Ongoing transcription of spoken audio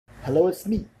Hello, it's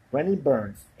me, Brendan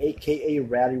Burns, aka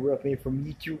Rowdy Ruffin from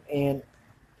YouTube, and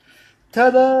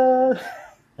ta-da!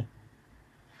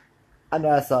 I know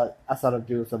I saw them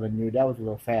do something new. That was a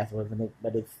little fast, wasn't it?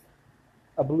 But it's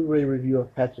a Blu-ray review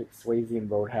of Patrick Swayze in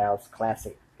Roadhouse,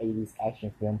 classic '80s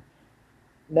action film.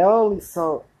 Now I only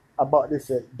saw I bought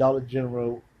this at Dollar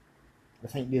General. I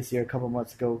think this year, a couple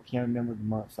months ago. Can't remember the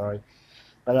month. Sorry,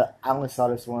 but I only saw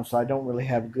this one, so I don't really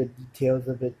have good details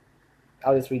of it.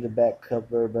 I'll just read the back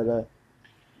cover, but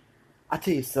I'll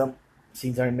tell you some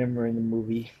scenes I remember in the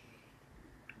movie.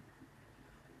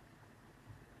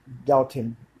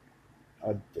 Dalton.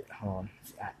 Uh, hold on.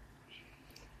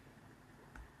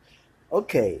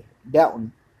 Okay,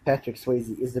 Dalton. Patrick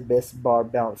Swayze is the best bar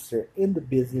bouncer in the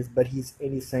business, but he's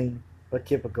anything but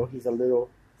typical. He's a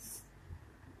little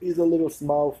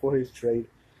small for his trade.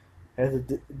 Has a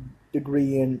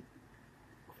degree in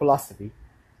philosophy,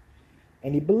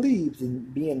 and he believes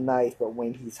in being nice. But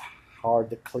when he's hard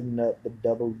to clean up the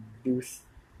double deuce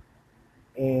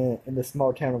in the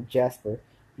small town of Jasper,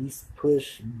 he's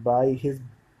pushed by his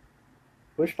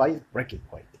breaking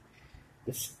point.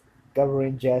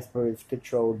 Discovering Jasper is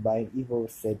controlled by an evil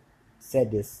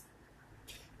sadist,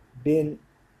 Ben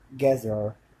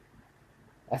Gazzar.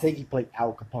 I think he played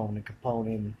Al Capone and Capone,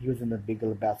 and he was in the Big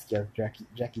Lebowski as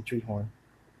Jackie Treehorn.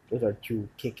 Those are two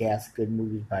kick-ass good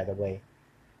movies, by the way.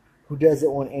 Who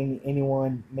doesn't want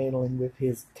anyone meddling with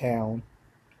his town?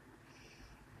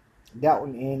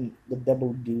 Dalton and the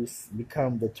Double Deuce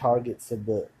become the targets of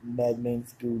the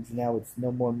madman's goons. Now it's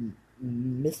no more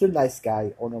Mr. Nice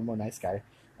Guy or no more Nice Guy,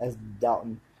 as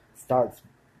Dalton starts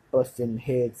busting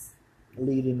heads,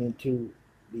 leading into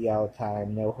the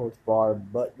all-time no holds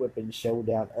barred butt whipping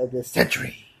showdown of the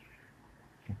century.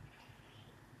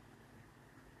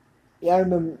 Yeah, I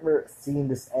remember seeing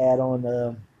this ad on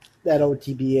that old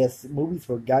TBS movies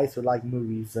for guys who like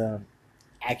movies,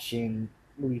 action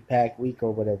movie pack week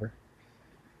or whatever.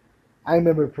 I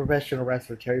remember professional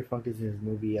wrestler Terry Funk is in his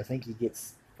movie. I think he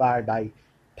gets fired by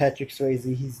Patrick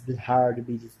Swayze. He's been hired to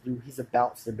be this new. He's a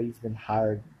bouncer, but he's been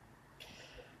hired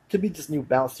to be this new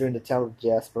bouncer in the town of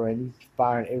Jasper, and he's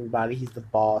firing everybody. He's the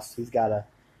boss. He's got to,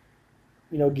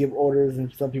 give orders,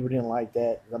 and some people didn't like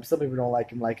that. Some people don't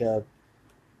like him, like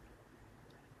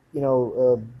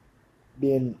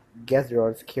being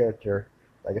Gazar's character.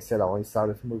 Like I said, I only saw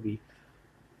this movie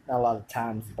not a lot of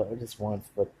times, but just once.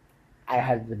 But I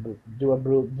had to do a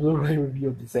Blu-ray review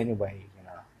of this anyway,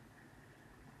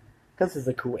 because it's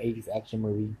a cool '80s action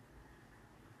movie.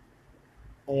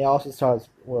 And it also stars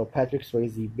Patrick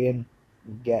Swayze, Ben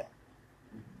Ga-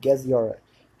 Gazzara,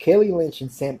 Kelly Lynch,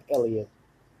 and Sam Elliott,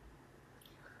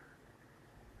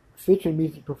 featuring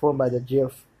music performed by the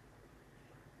Jeff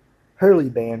Hurley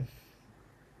Band.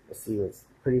 Let's see, it's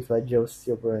produced by Joe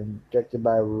Silver and directed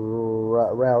by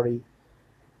Rowdy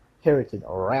Harrington.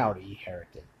 Rowdy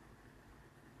Harrington.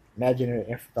 Imagine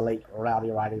if the late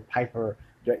Roddy Piper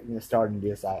directing and starring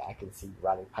this. I can see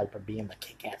Roddy Piper being the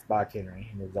kick-ass bartender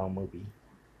in his own movie.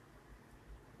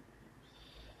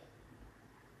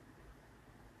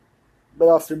 But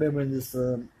also remember this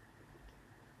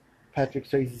Patrick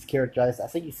Swayze's character. I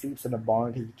think he sleeps in a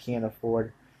barn because he can't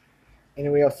afford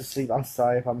anywhere else to sleep. I'm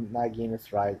sorry if I'm not getting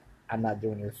this right. I'm not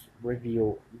doing this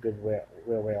review real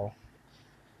well.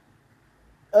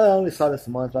 I only saw this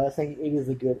month, but I think it is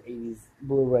a good '80s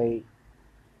Blu-ray.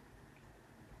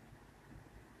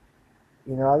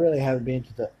 I really haven't been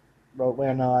to the road.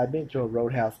 Well, no, I've been to a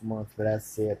Roadhouse once, but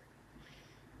that's it.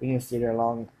 We didn't stay there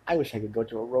long. I wish I could go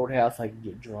to a Roadhouse. I could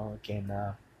get drunk and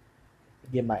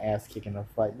get my ass kicked in a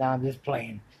fight. Now I'm just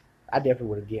playing. I definitely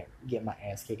would get my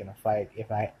ass kicked in a fight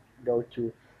if I go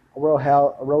to a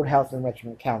roadhouse in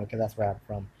Richmond County, because that's where I'm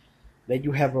from. They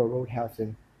do have a roadhouse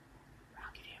in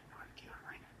Rockingham, North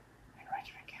Carolina, in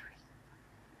Richmond County.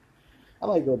 I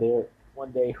might go there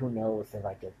one day. Who knows if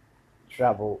I could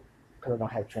travel because I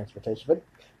don't have transportation. But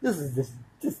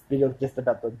this video is just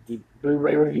about the deep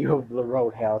Blu-ray review of the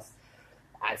Roadhouse.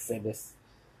 I say this.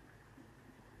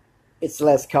 It's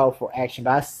less called for action,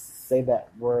 but I say that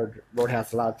word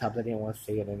Roadhouse a lot of times. I didn't want to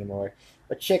say it anymore.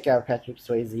 But check out Patrick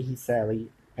Swayze. He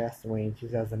sadly passed away in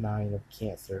 2009 of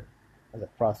cancer,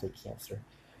 of prostate cancer.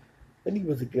 But he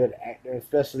was a good actor,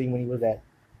 especially when he was at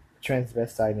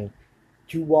transvestite and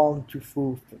Too Long, Too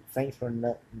Fool, Thanks for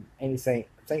Anything,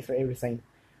 Thanks for Everything.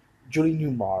 Julie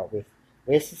Newmar with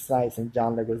Wesley Snipes and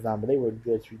John Leguizamo. They were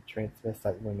good three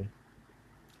transvestite women.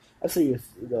 I see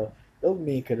those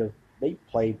men could have they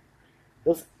played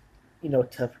those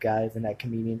tough guys, and that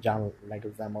comedian John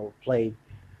Leguizamo played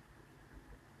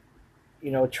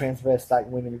transvestite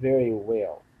women very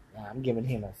well. I'm giving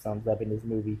him a thumbs up in this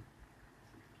movie.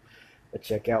 But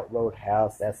check out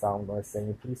Roadhouse. That's all I'm going to say.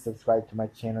 And please subscribe to my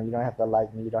channel. You don't have to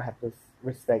like me. You don't have to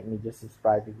respect me. Just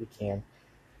subscribe if you can.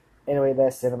 Anyway,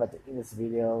 that's it. I'm at the end of this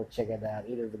video. Check it out.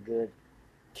 It is a good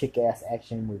kick-ass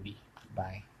action movie.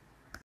 Bye.